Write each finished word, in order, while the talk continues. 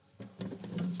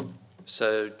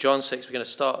So John 6, we're going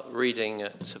to start reading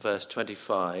at verse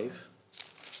 25,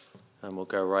 and we'll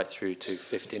go right through to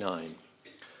 59.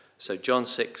 So John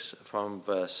 6 from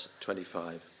verse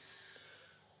 25.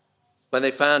 When they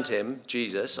found him,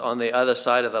 Jesus, on the other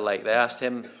side of the lake, they asked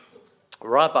him,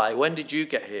 "Rabbi, when did you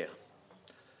get here?"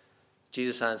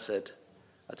 Jesus answered,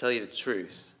 "I tell you the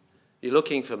truth. You're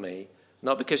looking for me,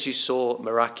 not because you saw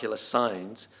miraculous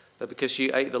signs, but because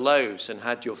you ate the loaves and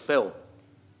had your fill.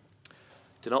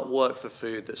 Do not work for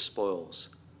food that spoils,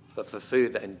 but for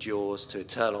food that endures to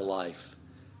eternal life,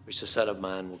 which the Son of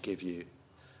Man will give you.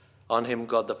 On him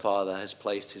God the Father has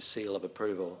placed his seal of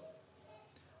approval."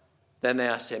 Then they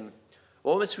asked him,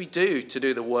 "What must we do to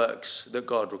do the works that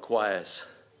God requires?"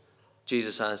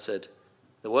 Jesus answered,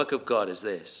 "The work of God is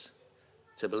this,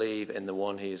 to believe in the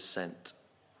one he has sent."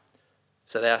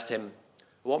 So they asked him,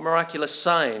 "What miraculous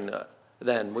sign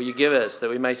then will you give us that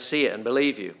we may see it and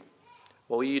believe you?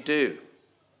 What will you do?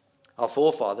 Our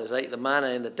forefathers ate the manna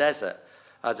in the desert.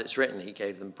 As it's written, he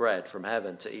gave them bread from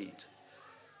heaven to eat."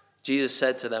 Jesus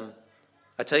said to them,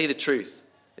 "I tell you the truth.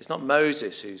 It's not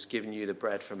Moses who's given you the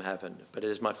bread from heaven, but it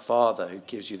is my Father who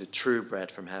gives you the true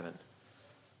bread from heaven.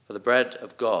 For the bread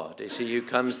of God is he who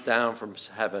comes down from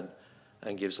heaven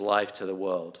and gives life to the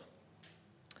world."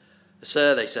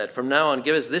 "Sir," they said, "from now on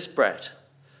give us this bread."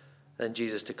 Then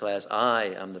Jesus declares, "I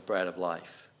am the bread of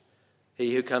life.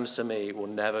 He who comes to me will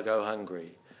never go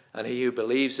hungry, and he who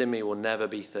believes in me will never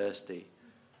be thirsty.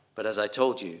 But as I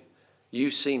told you,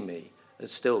 you've seen me, and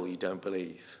still you don't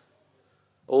believe.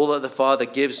 All that the Father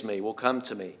gives me will come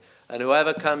to me, and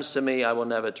whoever comes to me I will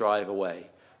never drive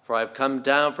away. For I have come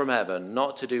down from heaven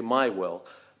not to do my will,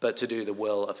 but to do the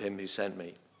will of him who sent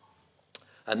me.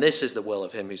 And this is the will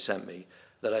of him who sent me,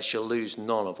 that I shall lose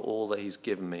none of all that he's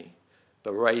given me,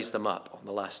 but raise them up on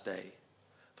the last day.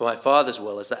 For my Father's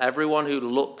will is that everyone who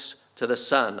looks to the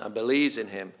Son and believes in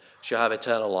him shall have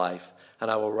eternal life, and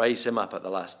I will raise him up at the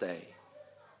last day."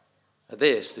 At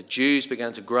this, the Jews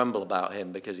began to grumble about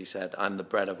him because he said, "I'm the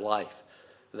bread of life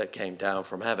that came down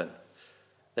from heaven."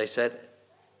 They said,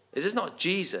 "Is this not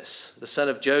Jesus, the son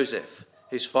of Joseph,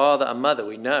 whose father and mother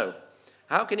we know?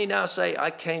 How can he now say,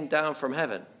 'I came down from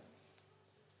heaven'?"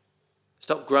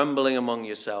 "Stop grumbling among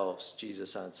yourselves,"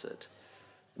 Jesus answered.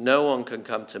 "No one can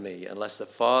come to me unless the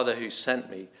Father who sent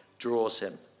me draws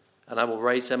him, and I will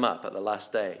raise him up at the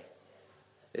last day.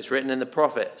 It's written in the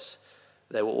prophets,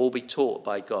 they will all be taught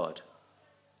by God.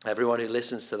 Everyone who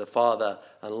listens to the Father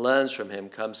and learns from him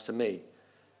comes to me.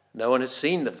 No one has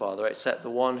seen the Father except the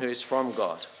one who is from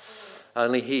God.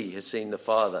 Only he has seen the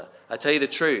Father. I tell you the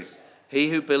truth, he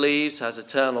who believes has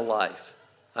eternal life.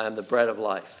 I am the bread of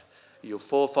life. Your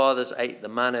forefathers ate the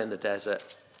manna in the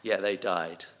desert, yet they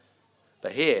died.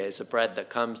 But here is a bread that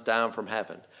comes down from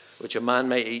heaven, which a man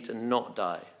may eat and not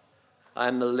die. I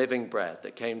am the living bread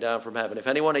that came down from heaven. If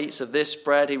anyone eats of this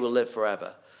bread, he will live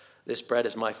forever. This bread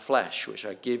is my flesh, which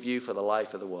I give you for the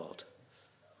life of the world."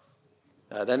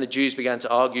 Then the Jews began to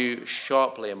argue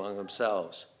sharply among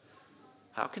themselves.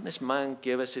 "How can this man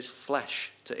give us his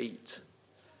flesh to eat?"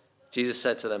 Jesus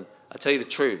said to them, "I tell you the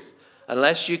truth.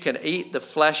 Unless you can eat the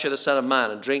flesh of the Son of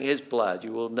Man and drink his blood,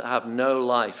 you will have no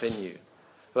life in you.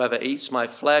 Whoever eats my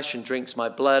flesh and drinks my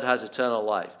blood has eternal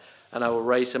life, and I will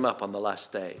raise him up on the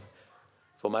last day.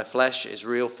 For my flesh is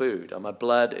real food, and my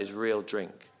blood is real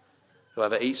drink.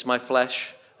 Whoever eats my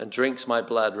flesh and drinks my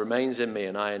blood remains in me,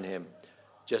 and I in him.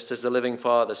 Just as the living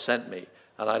Father sent me,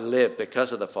 and I live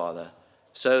because of the Father,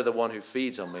 so the one who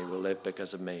feeds on me will live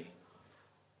because of me.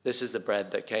 This is the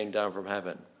bread that came down from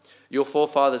heaven. Your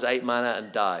forefathers ate manna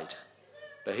and died,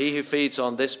 but he who feeds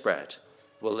on this bread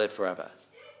will live forever."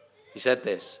 He said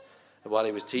this while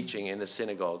he was teaching in the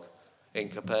synagogue in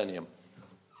Capernaum.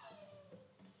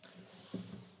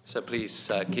 So please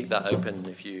keep that open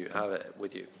if you have it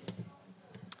with you.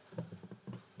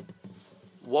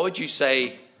 What would you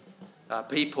say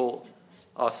people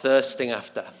are thirsting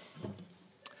after?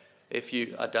 If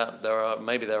you, I doubt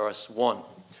maybe there are one,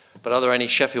 but are there any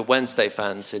Sheffield Wednesday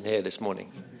fans in here this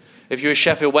morning? If you're a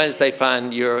Sheffield Wednesday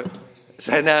fan,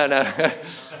 say no.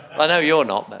 I know you're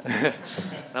not, but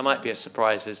that might be a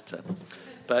surprise visitor.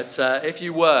 But if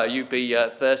you were, you'd be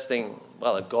thirsting.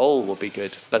 Well, a goal would be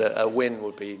good, but a win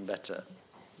would be even better.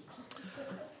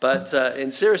 But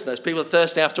in seriousness, people are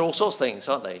thirsting after all sorts of things,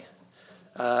 aren't they?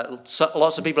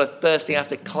 Lots of people are thirsting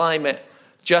after climate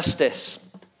justice.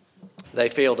 They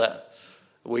feel that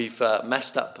we've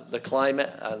messed up the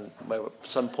climate and we're at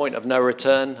some point of no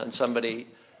return, and somebody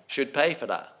should pay for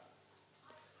that.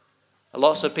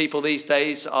 Lots of people these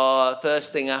days are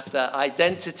thirsting after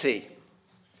identity.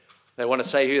 They want to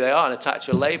say who they are and attach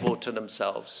a label to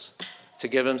themselves to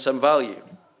give them some value.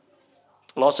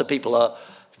 Lots of people are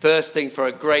thirsting for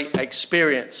a great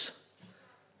experience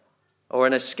or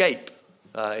an escape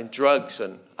in drugs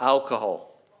and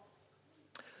alcohol.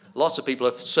 Lots of people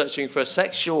are searching for a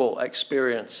sexual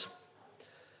experience.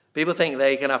 People think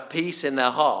they can have peace in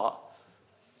their heart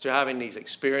through having these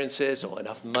experiences or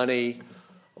enough money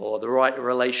or the right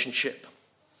relationship.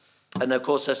 And of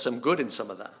course, there's some good in some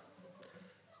of that.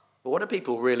 But what do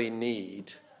people really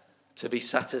need to be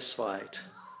satisfied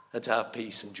and to have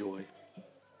peace and joy?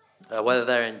 Whether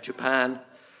they're in Japan,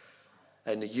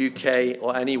 in the UK,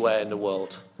 or anywhere in the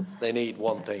world, they need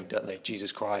one thing, don't they?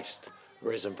 Jesus Christ,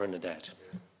 risen from the dead.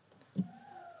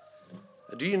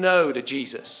 Do you know the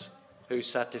Jesus who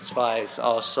satisfies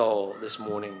our soul this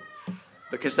morning?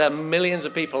 Because there are millions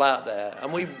of people out there,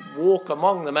 and we walk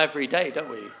among them every day, don't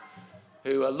we?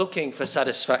 Who are looking for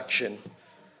satisfaction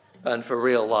and for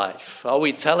real life. Are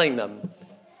we telling them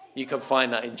you can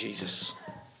find that in Jesus?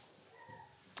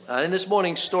 And in this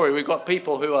morning's story, we've got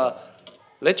people who are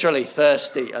literally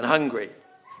thirsty and hungry.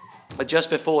 But just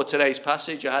before today's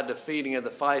passage, I had the feeding of the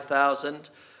 5,000.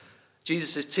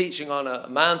 Jesus is teaching on a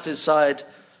mountainside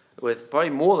with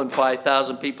probably more than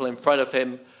 5,000 people in front of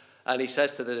him. And he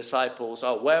says to the disciples,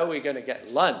 where are we going to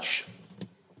get lunch?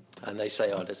 And they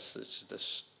say, this is a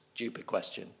stupid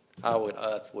question. How on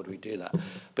earth would we do that?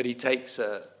 But he takes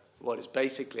what is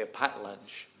basically a packed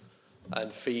lunch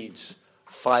and feeds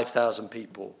 5,000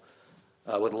 people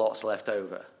with lots left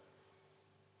over.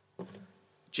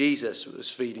 Jesus was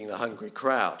feeding the hungry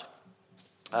crowd.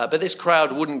 But this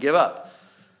crowd wouldn't give up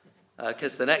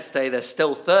because the next day they're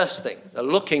still thirsting. They're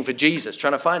looking for Jesus,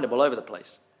 trying to find him all over the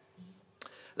place.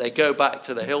 They go back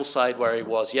to the hillside where he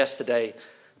was yesterday,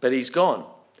 but he's gone.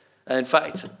 And in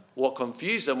fact, what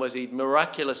confused them was he'd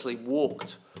miraculously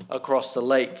walked across the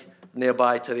lake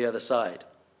nearby to the other side.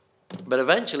 But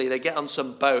eventually they get on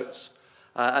some boats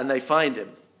and they find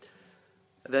him.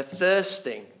 They're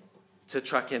thirsting to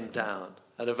track him down.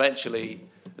 And eventually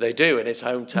they do in his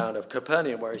hometown of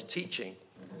Capernaum where he's teaching.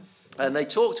 And they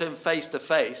talk to him face to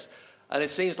face. And it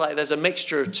seems like there's a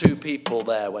mixture of two people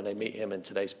there when they meet him in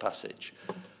today's passage.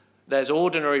 There's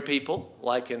ordinary people,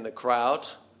 like in the crowd,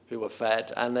 who were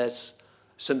fed. And there's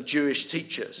some Jewish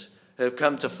teachers who have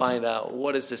come to find out,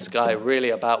 what is this guy really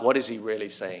about? What is he really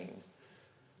saying?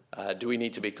 Do we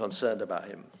need to be concerned about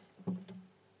him?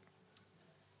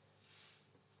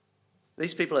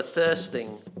 These people are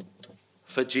thirsting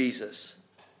for Jesus.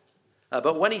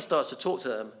 But when he starts to talk to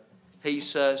them,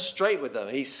 he's straight with them.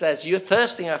 He says, you're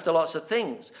thirsting after lots of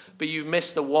things, but you've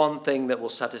missed the one thing that will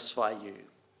satisfy you.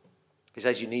 He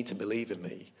says, you need to believe in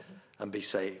me and be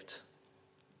saved.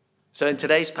 So in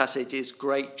today's passage is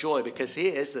great joy because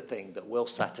here is the thing that will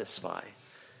satisfy.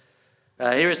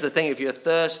 Here is the thing, if you're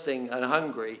thirsting and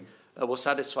hungry, that will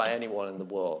satisfy anyone in the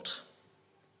world.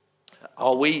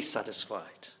 Are we satisfied?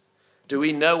 Do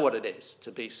we know what it is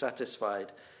to be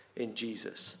satisfied in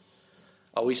Jesus?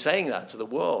 Are we saying that to the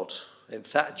world in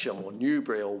Thatcham or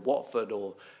Newbury or Watford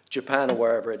or Japan or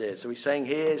wherever it is? Are we saying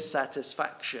here's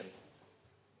satisfaction?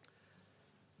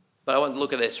 But I want to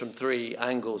look at this from three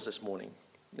angles this morning.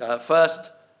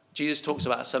 First, Jesus talks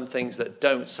about some things that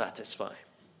don't satisfy.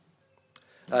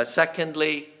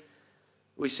 Secondly,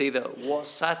 we see that what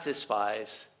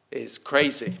satisfies is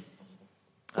crazy.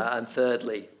 And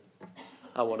thirdly,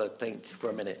 I want to think for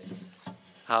a minute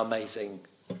how amazing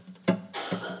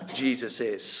Jesus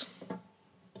is.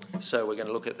 So we're going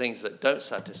to look at things that don't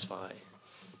satisfy,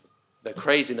 the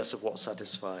craziness of what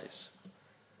satisfies,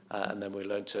 and then we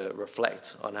learn to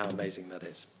reflect on how amazing that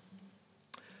is.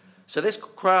 So this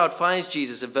crowd finds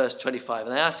Jesus in verse 25,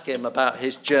 and they ask him about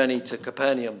his journey to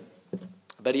Capernaum,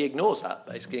 but he ignores that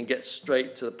basically and gets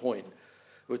straight to the point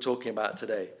we're talking about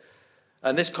today.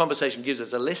 And this conversation gives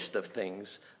us a list of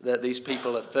things that these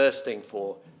people are thirsting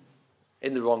for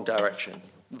in the wrong direction.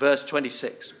 Verse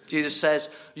 26, Jesus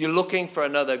says, you're looking for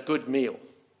another good meal.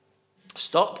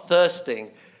 Stop thirsting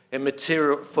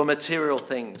for material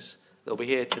things. They'll be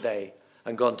here today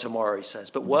and gone tomorrow, he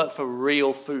says, but work for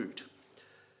real food.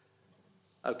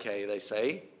 Okay, they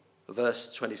say,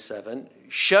 verse 27,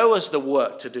 show us the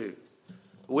work to do.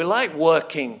 We like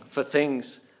working for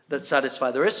things that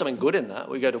satisfy. There is something good in that.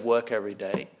 We go to work every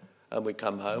day and we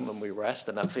come home and we rest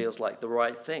and that feels like the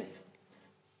right thing.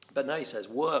 But now he says,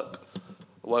 work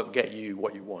won't get you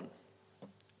what you want.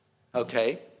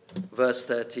 Okay, verse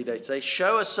 30, they say,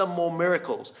 show us some more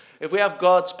miracles. If we have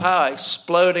God's power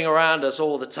exploding around us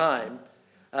all the time,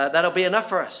 that'll be enough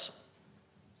for us.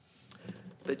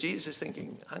 But Jesus is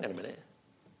thinking, hang on a minute.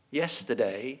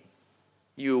 Yesterday,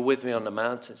 you were with me on the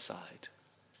mountainside,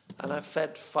 and I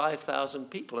fed 5,000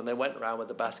 people, and they went around with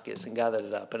the baskets and gathered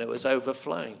it up, and it was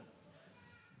overflowing.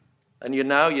 And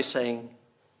you're saying,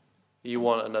 you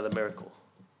want another miracle.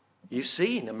 You've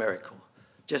seen a miracle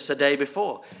just the day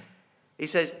before. He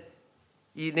says,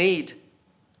 you need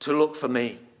to look for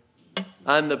me.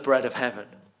 I'm the bread of heaven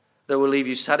that will leave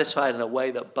you satisfied in a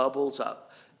way that bubbles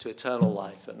up to eternal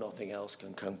life that nothing else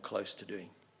can come close to doing.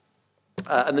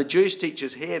 And the Jewish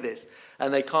teachers hear this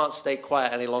and they can't stay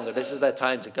quiet any longer. This is their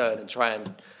time to go in and try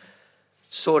and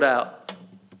sort out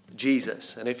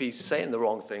Jesus. And if he's saying the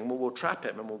wrong thing, well, we'll trap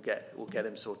him and we'll get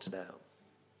him sorted out.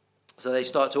 So they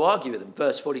start to argue with him.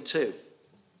 Verse 42.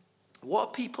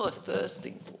 What people are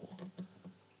thirsting for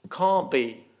can't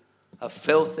be a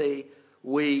filthy,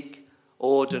 weak,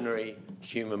 ordinary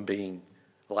human being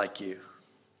like you.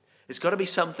 It's got to be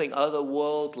something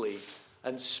otherworldly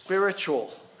and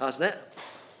spiritual, hasn't it?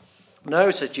 No,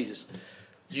 says Jesus.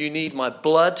 You need my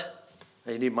blood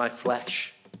and you need my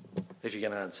flesh if you're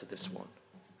going to answer this one.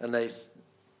 And they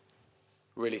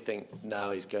really think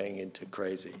now he's going into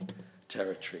crazy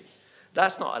territory.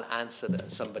 That's not an answer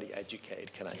that somebody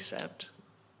educated can accept.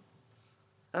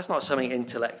 That's not something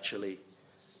intellectually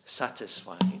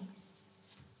satisfying.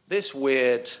 This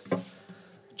weird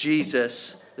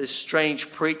Jesus, this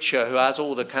strange preacher who has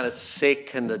all the kind of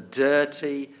sick and the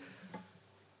dirty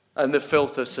and the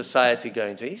filth of society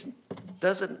going to,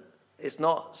 it's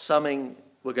not something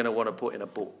we're going to want to put in a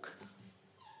book.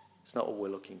 It's not what we're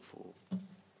looking for.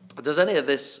 Does any of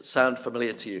this sound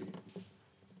familiar to you?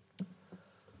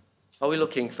 Are we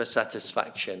looking for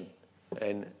satisfaction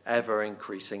in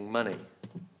ever-increasing money?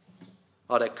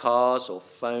 Are there cars or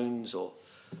phones or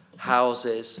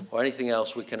houses or anything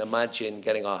else we can imagine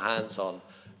getting our hands on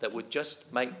that would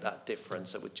just make that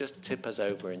difference, that would just tip us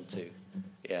over into,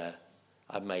 yeah,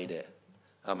 I've made it.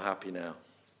 I'm happy now.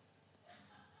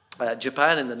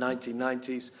 Japan in the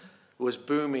 1990s was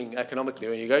booming economically.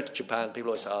 When you go to Japan, people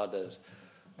always say, the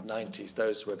 90s,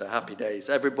 those were the happy days.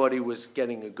 Everybody was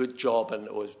getting a good job and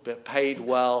was paid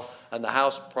well, and the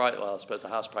house price, well, I suppose the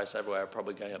house price everywhere are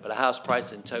probably going up, but the house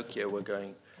price in Tokyo were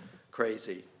going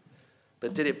crazy.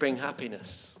 But did it bring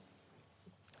happiness?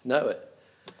 No,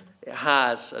 it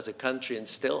has, as a country, and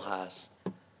still has,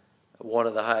 one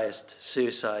of the highest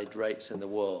suicide rates in the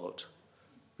world.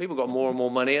 People got more and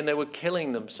more money, and they were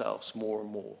killing themselves more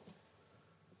and more.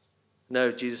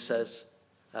 No, Jesus says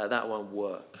that won't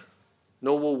work.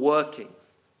 Nor will working,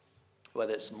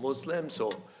 whether it's Muslims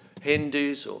or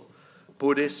Hindus or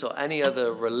Buddhists or any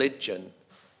other religion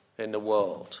in the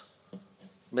world.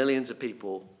 Millions of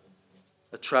people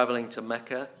are traveling to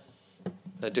Mecca.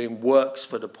 They're doing works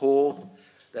for the poor.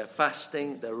 They're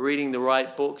fasting. They're reading the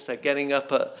right books. They're getting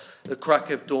up at the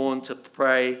crack of dawn to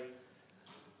pray.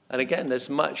 And again, there's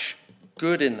much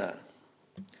good in that.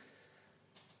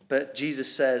 But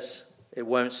Jesus says it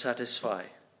won't satisfy.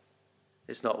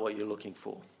 It's not what you're looking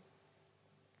for.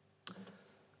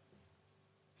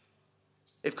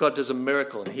 If God does a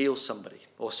miracle and heals somebody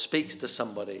or speaks to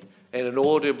somebody in an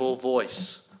audible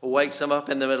voice or wakes them up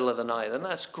in the middle of the night, then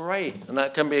that's great and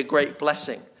that can be a great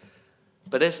blessing.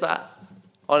 But is that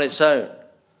on its own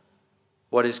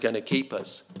what is going to keep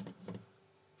us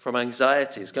from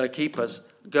anxiety? It's going to keep us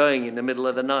going in the middle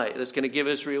of the night. That's going to give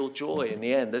us real joy in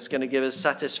the end. That's going to give us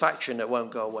satisfaction that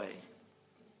won't go away.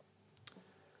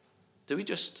 Do we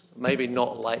just maybe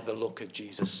not like the look of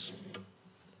Jesus?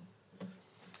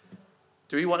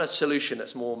 Do we want a solution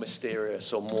that's more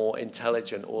mysterious or more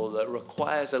intelligent or that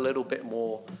requires a little bit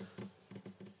more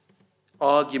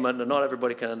argument that not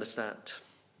everybody can understand?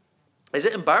 Is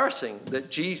it embarrassing that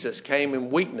Jesus came in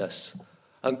weakness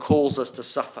and calls us to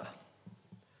suffer?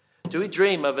 Do we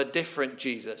dream of a different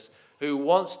Jesus who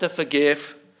wants to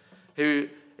forgive, who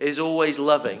is always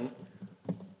loving,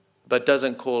 but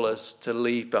doesn't call us to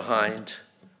leave behind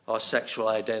our sexual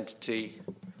identity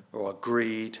or our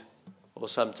greed or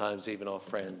sometimes even our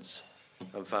friends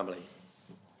and family?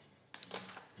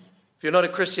 If you're not a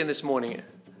Christian this morning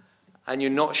and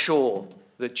you're not sure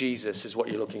that Jesus is what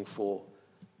you're looking for,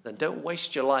 then don't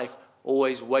waste your life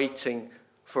always waiting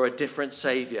for a different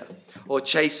savior or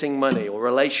chasing money or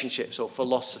relationships or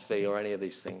philosophy or any of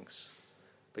these things,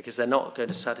 because they're not going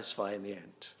to satisfy in the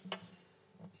end.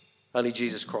 Only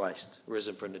Jesus Christ,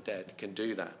 risen from the dead, can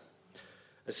do that.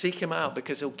 And seek him out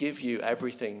because he'll give you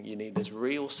everything you need. There's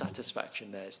real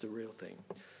satisfaction there. It's the real thing.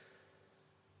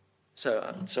 So,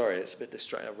 I'm sorry, it's a bit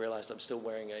distracting. I realized I'm still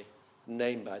wearing a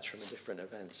name badge from a different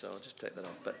event, so I'll just take that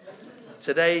off. But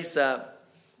today's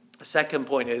second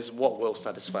point is what will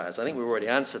satisfy us. I think we've already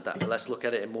answered that, but let's look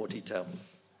at it in more detail.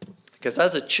 Because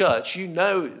as a church, you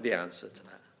know the answer to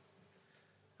that.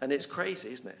 And it's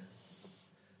crazy, isn't it?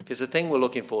 Because the thing we're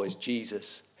looking for is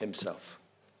Jesus himself.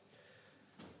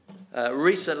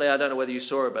 Recently, I don't know whether you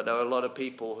saw it, but there were a lot of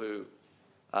people who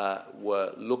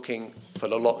were looking for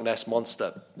the Loch Ness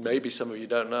Monster. Maybe some of you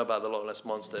don't know about the Loch Ness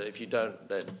Monster. If you don't,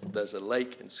 there's a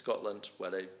lake in Scotland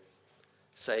where they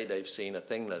say they've seen a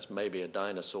thing that's maybe a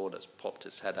dinosaur that's popped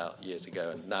its head out years ago,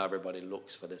 and now everybody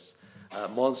looks for this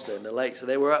monster in the lake. So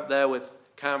they were up there with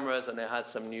cameras, and they had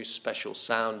some new special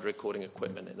sound recording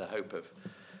equipment in the hope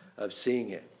of seeing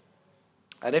it.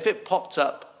 And if it popped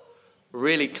up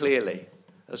really clearly,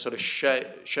 and sort of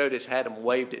showed its head and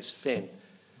waved its fin,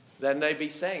 then they'd be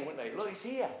saying, wouldn't they, look, it's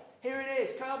here. Here it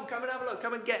is. Come and have a look.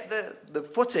 Come and get the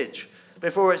footage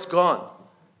before it's gone.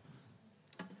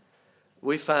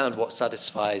 We found what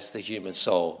satisfies the human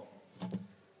soul.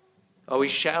 Are we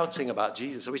shouting about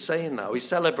Jesus? Are we saying that? Are we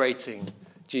celebrating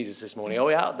Jesus this morning? Are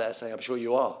we out there saying, I'm sure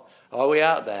you are. Are we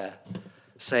out there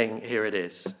saying, here it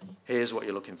is. Here's what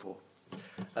you're looking for.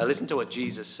 Listen to what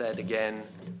Jesus said again,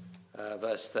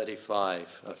 verse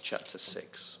 35 of chapter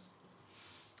 6.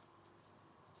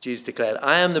 Jesus declared,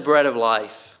 I am the bread of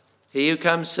life. He who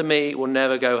comes to me will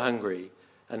never go hungry,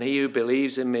 and he who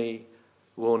believes in me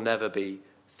will never be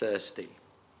thirsty.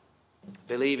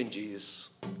 Believe in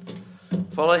Jesus.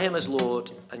 Follow him as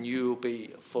Lord, and you will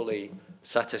be fully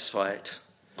satisfied.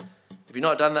 If you've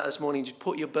not done that this morning, just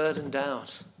put your burden down.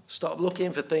 Stop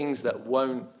looking for things that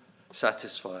won't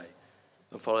satisfy,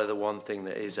 and follow the one thing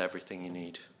that is everything you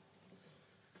need.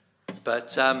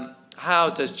 But how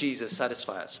does Jesus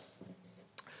satisfy us?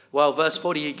 Well, verse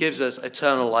 40, he gives us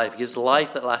eternal life. He gives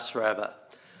life that lasts forever.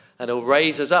 And he'll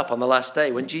raise us up on the last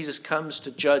day. When Jesus comes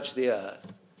to judge the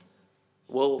earth,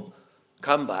 we'll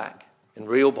come back in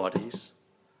real bodies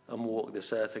and walk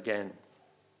this earth again.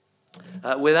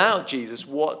 Without Jesus,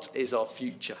 what is our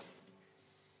future?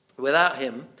 Without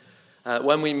him,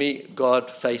 when we meet God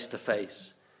face to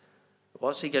face,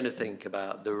 what's he going to think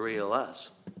about the real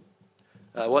us?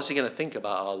 What's he going to think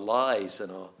about our lies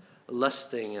and our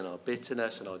lusting and our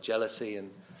bitterness and our jealousy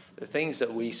and the things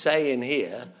that we say in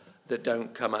here that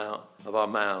don't come out of our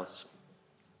mouths?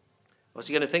 What's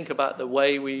he going to think about the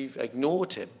way we've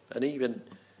ignored him? And even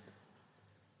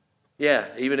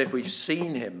if we've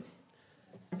seen him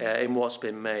in what's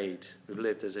been made, we've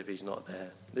lived as if he's not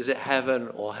there. Is it heaven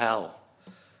or hell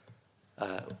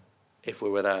if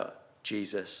we're without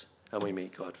Jesus and we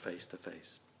meet God face to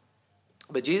face?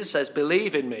 But Jesus says,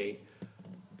 believe in me,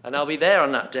 and I'll be there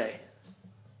on that day.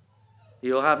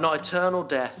 You'll have not eternal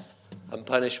death and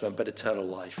punishment, but eternal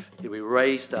life. You'll be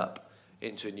raised up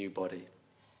into a new body.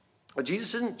 And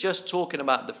Jesus isn't just talking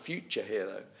about the future here,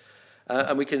 though.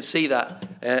 And we can see that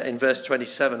in verse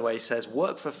 27, where he says,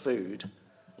 work for food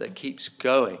that keeps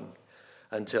going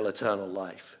until eternal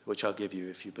life, which I'll give you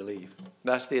if you believe.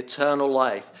 That's the eternal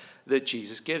life that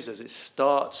Jesus gives us. It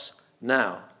starts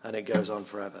now, and it goes on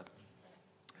forever.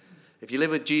 If you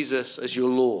live with Jesus as your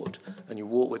Lord and you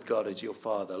walk with God as your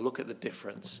Father, look at the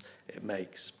difference it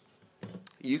makes.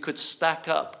 You could stack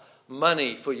up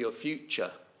money for your future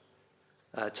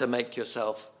to make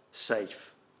yourself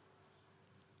safe.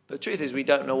 But the truth is, we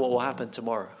don't know what will happen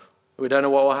tomorrow. We don't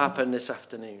know what will happen this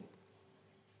afternoon.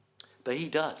 But he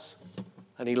does.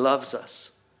 And he loves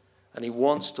us. And he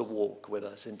wants to walk with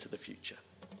us into the future.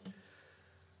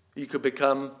 You could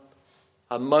become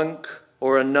a monk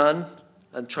or a nun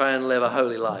and try and live a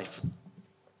holy life.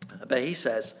 But he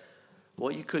says,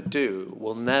 what you could do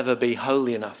will never be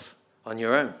holy enough on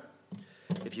your own.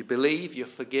 If you believe, you're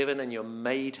forgiven and you're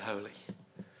made holy.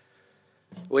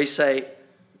 We say,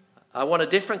 I want a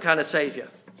different kind of Savior.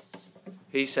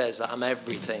 He says, I'm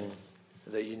everything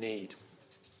that you need.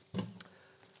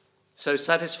 So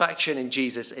satisfaction in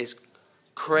Jesus is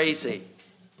crazy,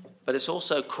 but it's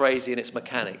also crazy in its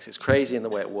mechanics. It's crazy in the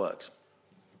way it works.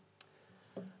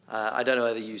 I don't know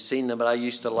whether you've seen them, but I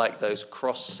used to like those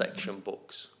cross-section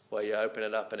books where you open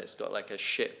it up and it's got like a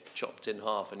ship chopped in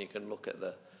half and you can look at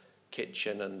the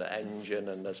kitchen and the engine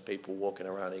and there's people walking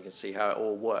around and you can see how it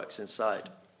all works inside.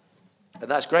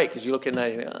 And that's great because you look in there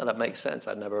and you think, oh, that makes sense.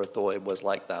 I never thought it was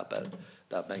like that, but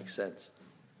that makes sense.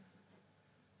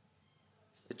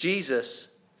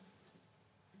 Jesus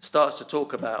starts to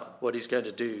talk about what he's going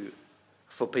to do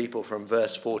for people from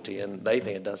verse 40 and they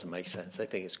think it doesn't make sense. They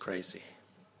think it's crazy.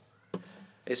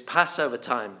 It's Passover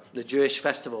time, the Jewish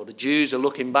festival. The Jews are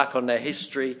looking back on their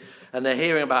history and they're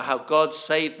hearing about how God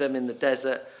saved them in the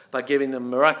desert by giving them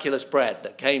miraculous bread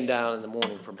that came down in the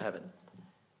morning from heaven.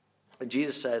 And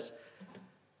Jesus says,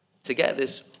 to get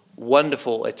this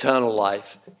wonderful eternal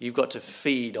life, you've got to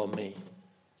feed on me.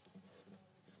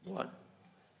 What?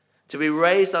 To be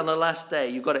raised on the last day,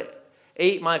 you've got to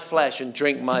eat my flesh and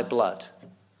drink my blood.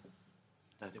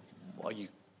 I think, are you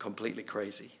completely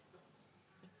crazy?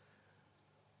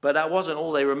 But that wasn't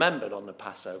all they remembered on the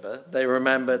Passover. They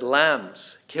remembered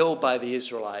lambs killed by the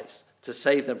Israelites to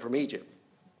save them from Egypt.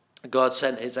 God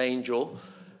sent his angel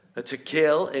to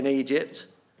kill in Egypt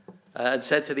and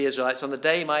said to the Israelites, on the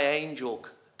day my angel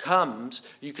comes,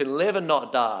 you can live and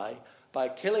not die by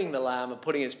killing the lamb and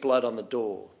putting its blood on the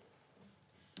door.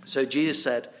 So Jesus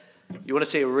said, you want to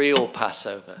see a real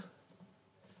Passover?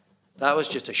 That was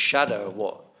just a shadow of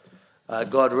what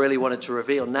God really wanted to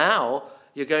reveal. Now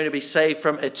you're going to be saved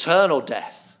from eternal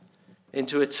death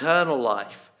into eternal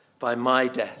life by my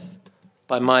death,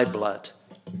 by my blood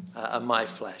and my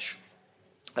flesh.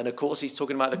 And of course, he's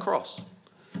talking about the cross.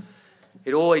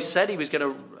 He'd always said he was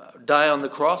going to die on the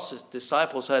cross. His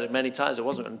disciples heard it many times. It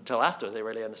wasn't until after they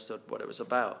really understood what it was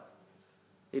about.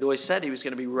 He'd always said he was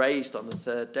going to be raised on the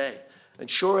third day. And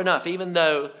sure enough, even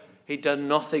though he'd done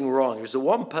nothing wrong, he was the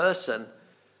one person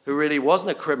who really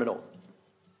wasn't a criminal.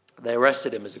 They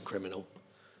arrested him as a criminal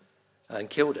and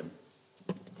killed him.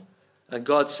 And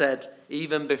God said,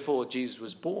 even before Jesus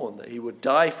was born, that he would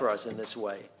die for us in this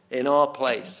way, in our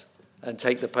place, and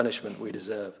take the punishment we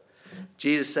deserve.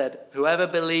 Jesus said, whoever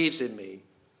believes in me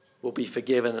will be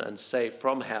forgiven and saved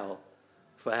from hell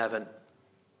for heaven.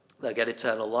 They'll get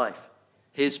eternal life.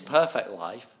 His perfect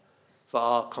life for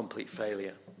our complete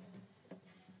failure.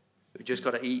 We've just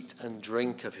got to eat and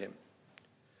drink of him.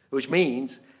 Which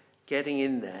means getting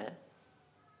in there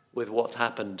with what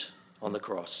happened on the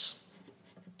cross.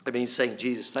 It means saying,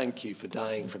 Jesus, thank you for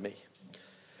dying for me.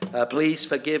 Please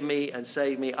forgive me and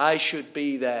save me. I should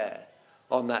be there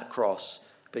on that cross,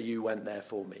 but you went there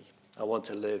for me. I want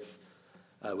to live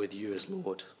with you as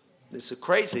Lord. It's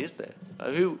crazy, isn't it?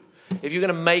 If you're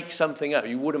going to make something up,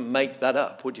 you wouldn't make that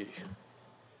up, would you?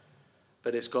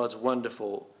 But it's God's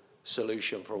wonderful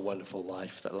solution for a wonderful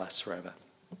life that lasts forever.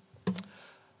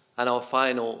 And our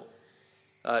final,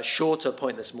 shorter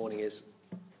point this morning is,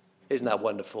 isn't that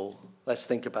wonderful? Let's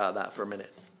think about that for a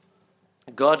minute.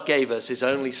 God gave us his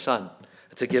only son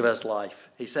to give us life.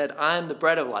 He said, I am the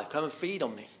bread of life. Come and feed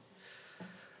on me.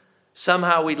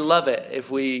 Somehow we'd love it if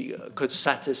we could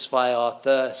satisfy our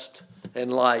thirst in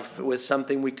life with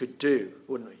something we could do,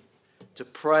 wouldn't we? To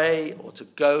pray or to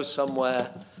go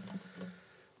somewhere,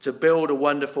 to build a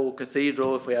wonderful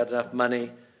cathedral if we had enough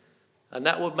money. And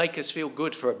that would make us feel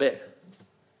good for a bit.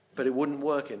 But it wouldn't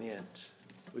work in the end.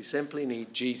 We simply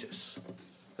need Jesus,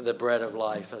 the bread of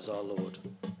life, as our Lord.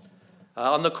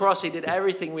 On the cross, he did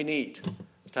everything we need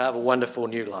to have a wonderful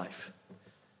new life.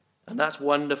 And that's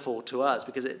wonderful to us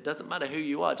because it doesn't matter who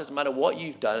you are. It doesn't matter what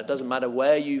you've done. It doesn't matter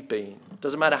where you've been. It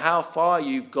doesn't matter how far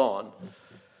you've gone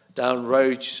down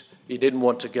roads you didn't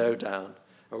want to go down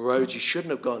or roads you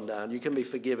shouldn't have gone down. You can be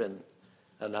forgiven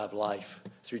and have life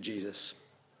through Jesus.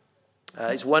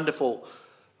 It's wonderful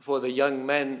for the young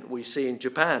men we see in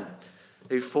Japan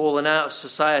who've fallen out of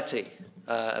society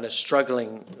and are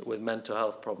struggling with mental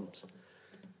health problems.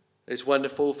 It's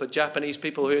wonderful for Japanese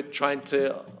people who are trying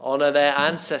to honor their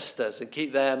ancestors and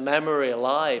keep their memory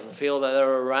alive and feel that they're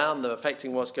around them,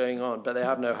 affecting what's going on, but they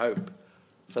have no hope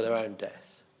for their own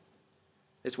death.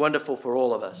 It's wonderful for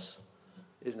all of us,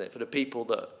 isn't it? For the people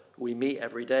that we meet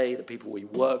every day, the people we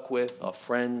work with, our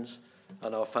friends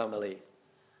and our family.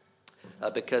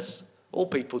 Because all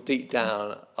people deep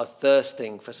down are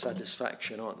thirsting for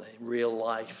satisfaction, aren't they? Real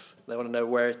life. They want to know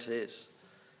where it is.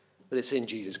 But it's in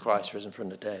Jesus Christ risen from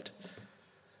the dead.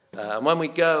 And when we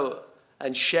go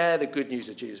and share the good news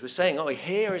of Jesus, we're saying, oh,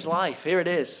 here is life. Here it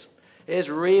is. Here's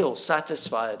real,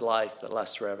 satisfied life that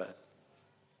lasts forever.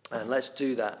 And let's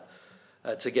do that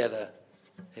together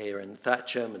here in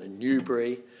Thatcham and in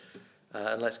Newbury.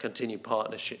 And let's continue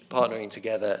partnering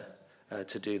together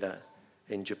to do that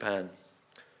in Japan.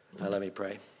 Let me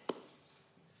pray.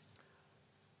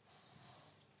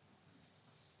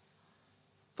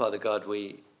 Father God,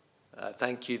 we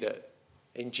thank you that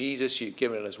in Jesus you've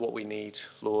given us what we need,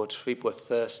 Lord. People are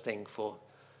thirsting for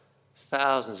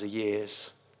thousands of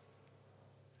years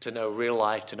to know real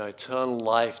life, to know eternal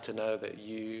life, to know that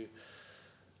you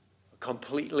are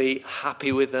completely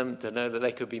happy with them, to know that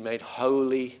they could be made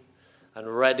holy and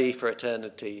ready for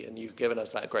eternity. And you've given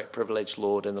us that great privilege,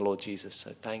 Lord, in the Lord Jesus.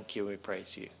 So thank you, we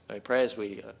praise you. I pray as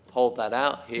we hold that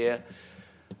out here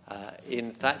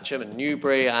in Thatcham and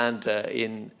Newbury and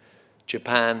in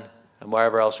Japan and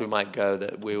wherever else we might go,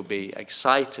 that we'll be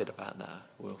excited about that.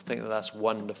 We'll think that that's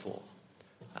wonderful.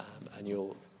 And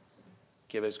you'll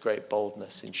give us great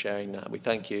boldness in sharing that. We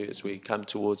thank you as we come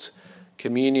towards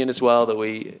communion as well, that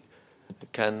we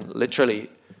can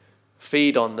literally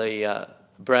feed on the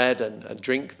bread and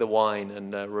drink the wine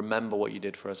and remember what you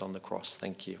did for us on the cross.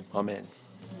 Thank you. Amen.